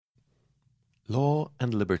Law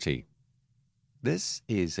and Liberty. This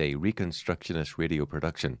is a Reconstructionist radio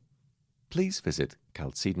production. Please visit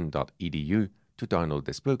calcedon.edu to download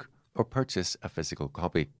this book or purchase a physical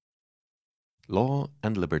copy. Law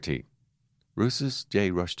and Liberty. Rousas J.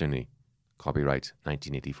 Rushdoony. Copyright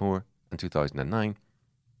 1984 and 2009.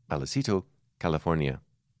 Vallecito, California.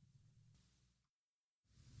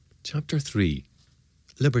 Chapter 3.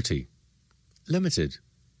 Liberty. Limited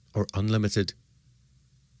or unlimited?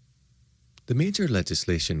 The major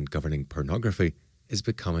legislation governing pornography is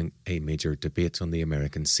becoming a major debate on the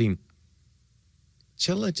American scene.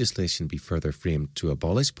 Shall legislation be further framed to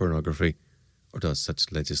abolish pornography, or does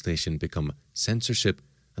such legislation become censorship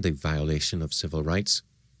and a violation of civil rights?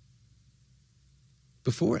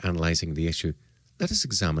 Before analysing the issue, let us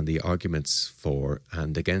examine the arguments for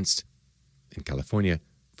and against. In California,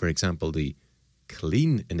 for example, the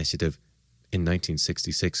Clean Initiative in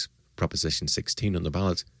 1966, Proposition 16 on the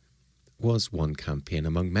ballot, was one campaign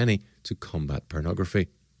among many to combat pornography.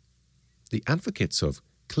 The advocates of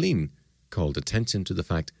Clean called attention to the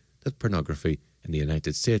fact that pornography in the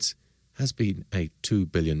United States has been a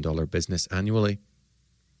 $2 billion business annually.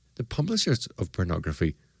 The publishers of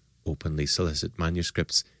pornography openly solicit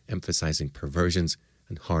manuscripts emphasizing perversions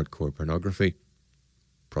and hardcore pornography.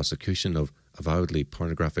 Prosecution of avowedly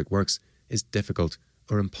pornographic works is difficult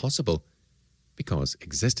or impossible because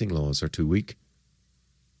existing laws are too weak.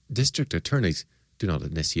 District attorneys do not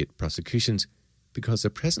initiate prosecutions because the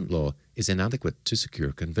present law is inadequate to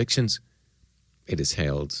secure convictions. It is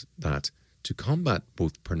held that to combat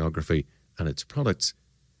both pornography and its products,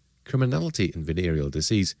 criminality and venereal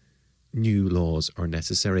disease, new laws are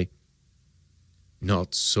necessary.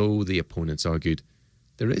 Not so, the opponents argued.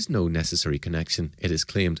 There is no necessary connection, it is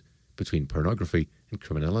claimed, between pornography and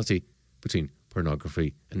criminality, between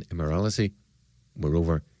pornography and immorality.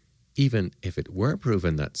 Moreover, even if it were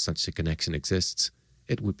proven that such a connection exists,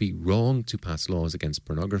 it would be wrong to pass laws against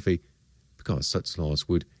pornography because such laws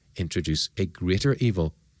would introduce a greater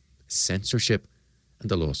evil, censorship, and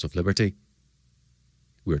the loss of liberty.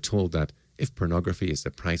 We are told that if pornography is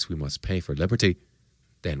the price we must pay for liberty,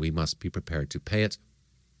 then we must be prepared to pay it.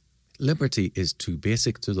 Liberty is too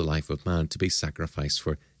basic to the life of man to be sacrificed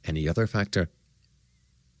for any other factor.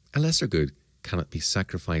 A lesser good cannot be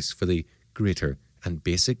sacrificed for the greater and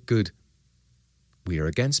basic good. We are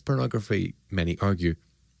against pornography, many argue,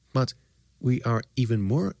 but we are even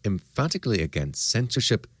more emphatically against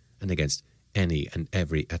censorship and against any and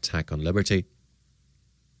every attack on liberty.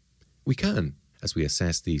 We can, as we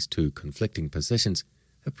assess these two conflicting positions,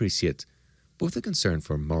 appreciate both a concern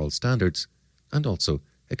for moral standards and also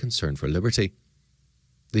a concern for liberty.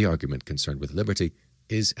 The argument concerned with liberty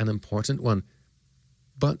is an important one,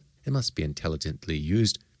 but it must be intelligently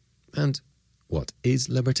used. And what is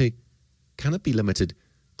liberty? Can it be limited,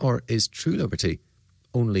 or is true liberty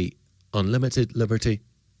only unlimited liberty?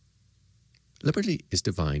 Liberty is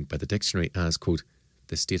defined by the dictionary as, quote,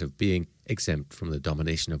 the state of being exempt from the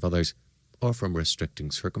domination of others or from restricting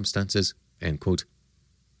circumstances, end quote.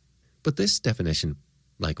 But this definition,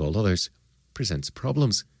 like all others, presents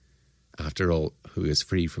problems. After all, who is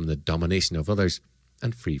free from the domination of others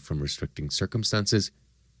and free from restricting circumstances?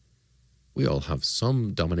 We all have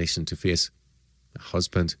some domination to face. A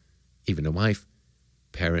husband, even a wife,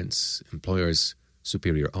 parents, employers,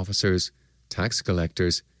 superior officers, tax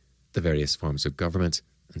collectors, the various forms of government,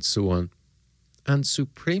 and so on. And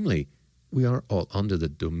supremely, we are all under the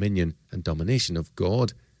dominion and domination of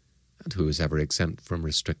God. And who is ever exempt from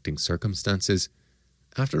restricting circumstances?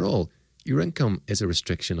 After all, your income is a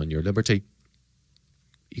restriction on your liberty.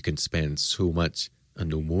 You can spend so much and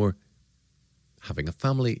no more. Having a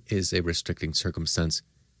family is a restricting circumstance.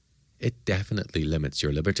 It definitely limits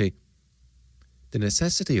your liberty. The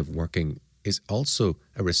necessity of working is also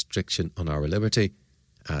a restriction on our liberty,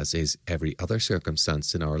 as is every other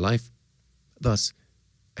circumstance in our life. Thus,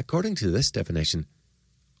 according to this definition,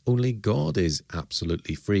 only God is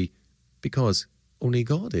absolutely free, because only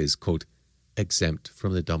God is, quote, exempt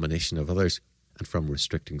from the domination of others and from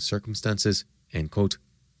restricting circumstances, end quote.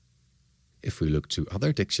 If we look to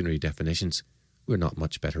other dictionary definitions, we're not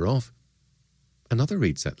much better off. Another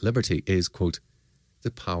reads that liberty is, quote,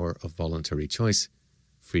 the power of voluntary choice,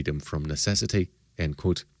 freedom from necessity, end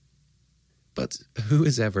quote. But who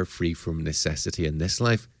is ever free from necessity in this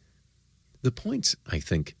life? The point, I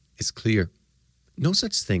think, is clear. No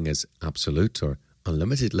such thing as absolute or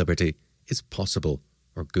unlimited liberty is possible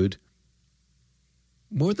or good.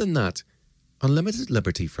 More than that, unlimited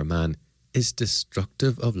liberty for man is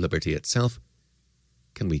destructive of liberty itself.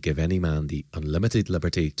 Can we give any man the unlimited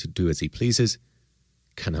liberty to do as he pleases?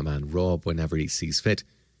 Can a man rob whenever he sees fit,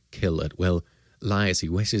 kill at will, lie as he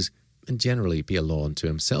wishes, and generally be a law unto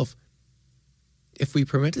himself. If we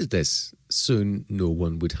permitted this, soon no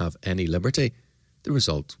one would have any liberty. The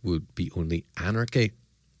result would be only anarchy.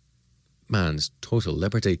 Man's total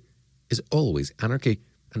liberty is always anarchy,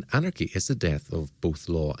 and anarchy is the death of both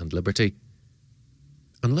law and liberty.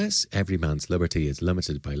 Unless every man's liberty is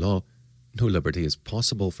limited by law, no liberty is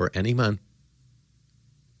possible for any man.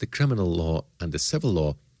 The criminal law and the civil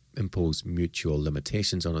law impose mutual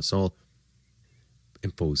limitations on us all,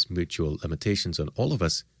 impose mutual limitations on all of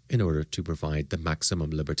us in order to provide the maximum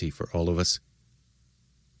liberty for all of us.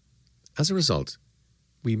 As a result,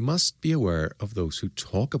 we must be aware of those who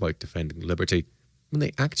talk about defending liberty when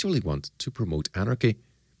they actually want to promote anarchy.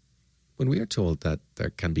 When we are told that there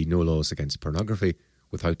can be no laws against pornography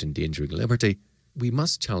without endangering liberty, we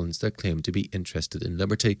must challenge their claim to be interested in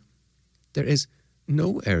liberty. There is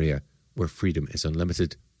no area where freedom is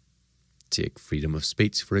unlimited. Take freedom of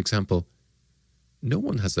speech, for example. No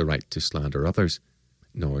one has the right to slander others,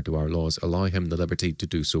 nor do our laws allow him the liberty to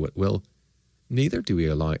do so at will. Neither do we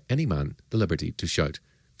allow any man the liberty to shout,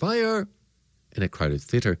 "Fire!" in a crowded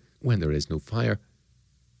theatre when there is no fire.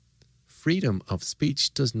 Freedom of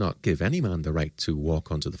speech does not give any man the right to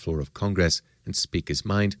walk onto the floor of Congress and speak his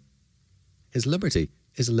mind. His liberty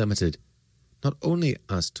is limited, not only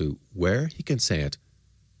as to where he can say it,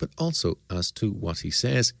 but also as to what he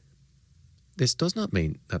says. This does not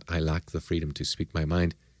mean that I lack the freedom to speak my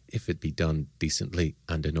mind if it be done decently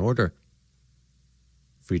and in order.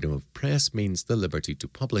 Freedom of press means the liberty to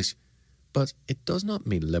publish, but it does not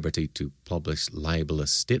mean liberty to publish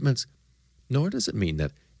libelous statements, nor does it mean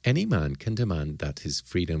that any man can demand that his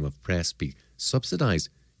freedom of press be subsidized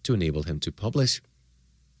to enable him to publish.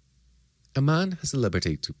 A man has the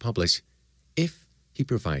liberty to publish if he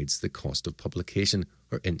provides the cost of publication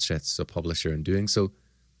or interests a publisher in doing so.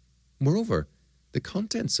 Moreover, the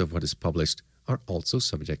contents of what is published are also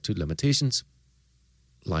subject to limitations.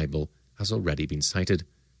 Libel has already been cited.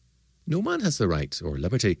 No man has the right or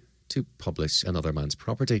liberty to publish another man's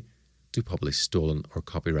property, to publish stolen or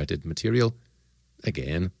copyrighted material.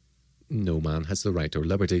 Again, no man has the right or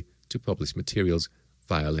liberty to publish materials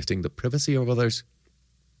violating the privacy of others.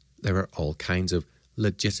 There are all kinds of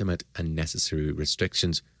legitimate and necessary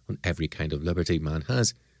restrictions on every kind of liberty man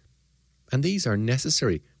has, and these are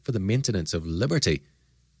necessary for the maintenance of liberty,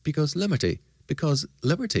 because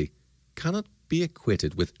liberty cannot be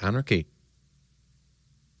equated with anarchy.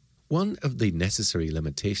 One of the necessary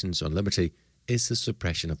limitations on liberty is the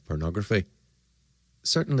suppression of pornography.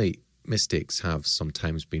 Certainly, mistakes have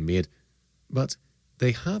sometimes been made, but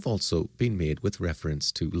they have also been made with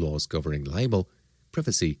reference to laws governing libel,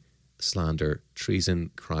 privacy, slander, treason,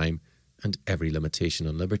 crime, and every limitation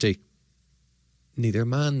on liberty. Neither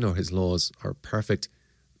man nor his laws are perfect,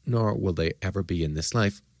 nor will they ever be in this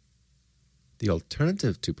life. The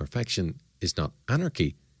alternative to perfection is not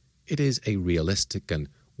anarchy, it is a realistic and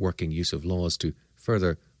working use of laws to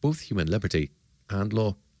further both human liberty and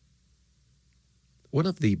law. One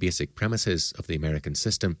of the basic premises of the American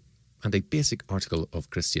system, and a basic article of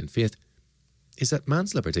Christian faith, is that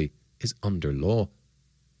man's liberty is under law.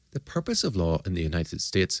 The purpose of law in the United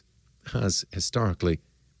States has historically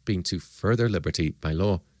been to further liberty by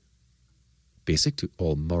law. Basic to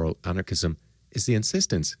all moral anarchism is the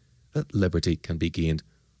insistence that liberty can be gained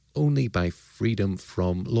only by freedom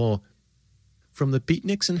from law. From the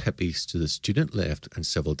beatniks and hippies to the student left and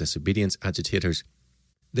civil disobedience agitators,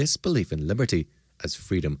 this belief in liberty as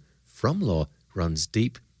freedom from law runs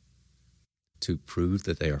deep. To prove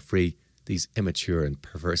that they are free, these immature and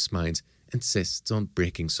perverse minds insist on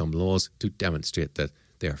breaking some laws to demonstrate that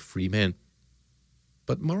they are free men.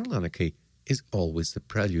 But moral anarchy is always the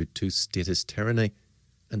prelude to statist tyranny,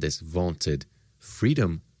 and this vaunted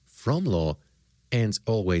freedom from law ends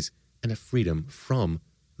always in a freedom from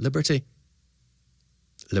liberty.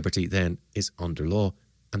 Liberty, then, is under law,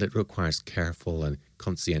 and it requires careful and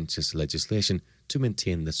conscientious legislation to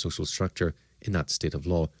maintain the social structure in that state of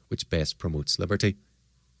law which best promotes liberty.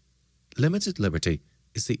 Limited liberty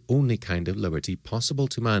is the only kind of liberty possible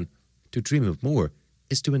to man. To dream of more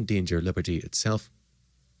is to endanger liberty itself.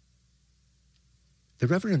 The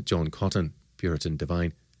Reverend John Cotton, Puritan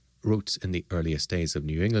divine, wrote in the earliest days of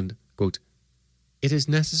New England, quote, "It is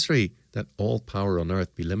necessary that all power on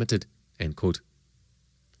earth be limited," end quote.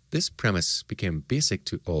 This premise became basic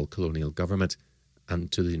to all colonial government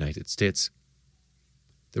and to the United States.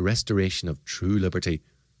 The restoration of true liberty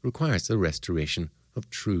requires the restoration of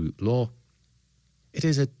true law. It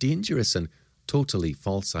is a dangerous and totally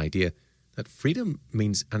false idea that freedom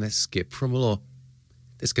means an escape from law.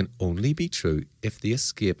 This can only be true if the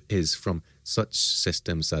escape is from such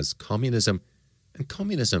systems as communism, and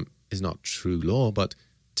communism is not true law but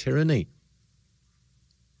tyranny.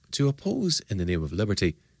 To oppose, in the name of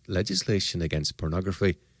liberty, legislation against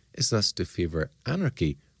pornography is thus to favour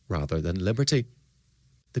anarchy rather than liberty.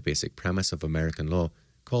 The basic premise of American law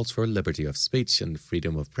calls for liberty of speech and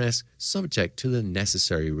freedom of press subject to the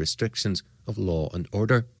necessary restrictions of law and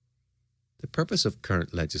order. The purpose of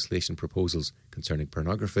current legislation proposals concerning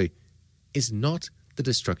pornography is not the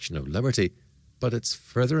destruction of liberty, but its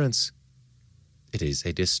furtherance. It is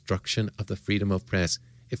a destruction of the freedom of press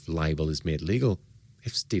if libel is made legal,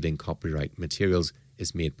 if stealing copyright materials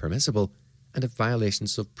is made permissible, and if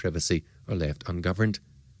violations of privacy are left ungoverned.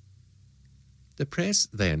 The press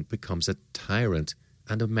then becomes a tyrant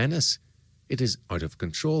and a menace. It is out of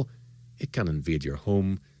control. It can invade your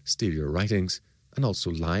home, steal your writings, and also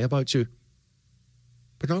lie about you.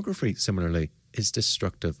 Pornography, similarly, is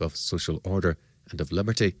destructive of social order and of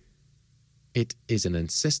liberty. It is an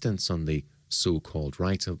insistence on the so-called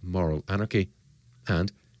right of moral anarchy,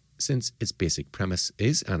 and since its basic premise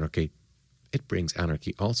is anarchy, it brings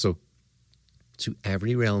anarchy also to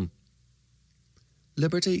every realm.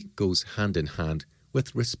 Liberty goes hand in hand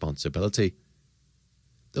with responsibility.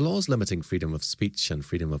 The laws limiting freedom of speech and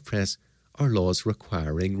freedom of press are laws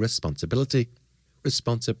requiring responsibility.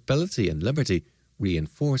 Responsibility and liberty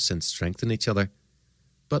reinforce and strengthen each other.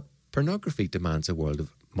 But pornography demands a world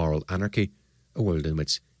of moral anarchy, a world in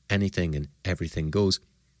which anything and everything goes,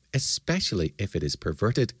 especially if it is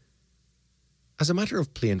perverted. As a matter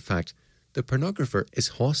of plain fact, the pornographer is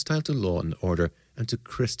hostile to law and order and to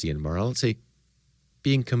Christian morality.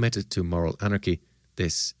 Being committed to moral anarchy,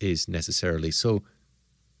 this is necessarily so.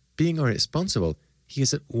 Being irresponsible, he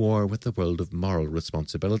is at war with the world of moral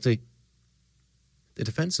responsibility. The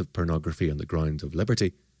defence of pornography on the ground of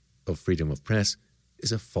liberty, of freedom of press,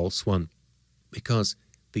 is a false one, because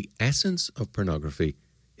the essence of pornography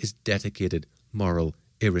is dedicated moral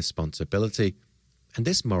irresponsibility, and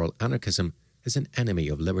this moral anarchism is an enemy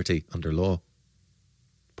of liberty under law.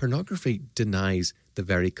 Pornography denies the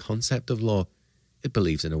very concept of law. It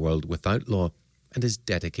believes in a world without law and is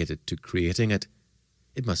dedicated to creating it.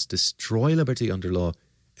 It must destroy liberty under law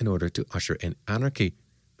in order to usher in anarchy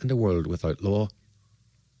and a world without law.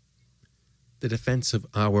 The defence of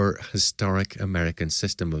our historic American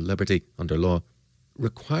system of liberty under law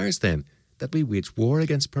requires then that we wage war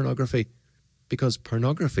against pornography, because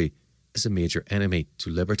pornography is a major enemy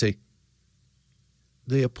to liberty.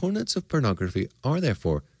 The opponents of pornography are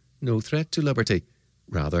therefore no threat to liberty.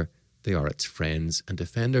 Rather, they are its friends and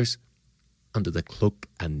defenders. Under the cloak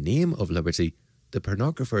and name of liberty, the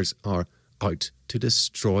pornographers are out to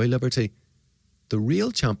destroy liberty. The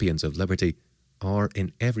real champions of liberty are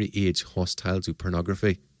in every age hostile to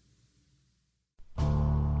pornography.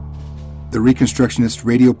 The Reconstructionist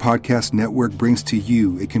Radio Podcast Network brings to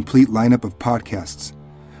you a complete lineup of podcasts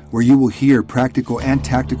where you will hear practical and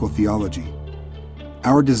tactical theology.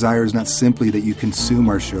 Our desire is not simply that you consume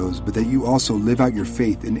our shows, but that you also live out your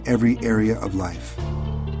faith in every area of life.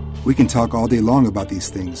 We can talk all day long about these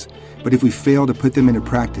things, but if we fail to put them into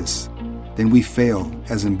practice, then we fail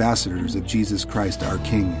as ambassadors of Jesus Christ, our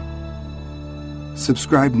King.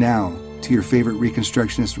 Subscribe now to your favorite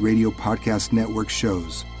Reconstructionist Radio Podcast Network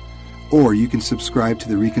shows, or you can subscribe to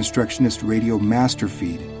the Reconstructionist Radio Master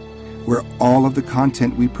Feed, where all of the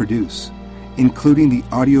content we produce, including the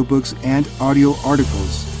audiobooks and audio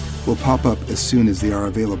articles, will pop up as soon as they are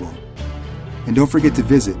available. And don't forget to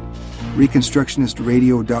visit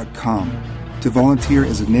ReconstructionistRadio.com to volunteer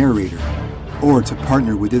as a narrator or to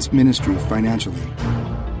partner with this ministry financially.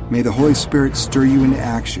 May the Holy Spirit stir you into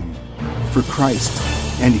action for Christ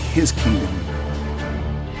and His kingdom.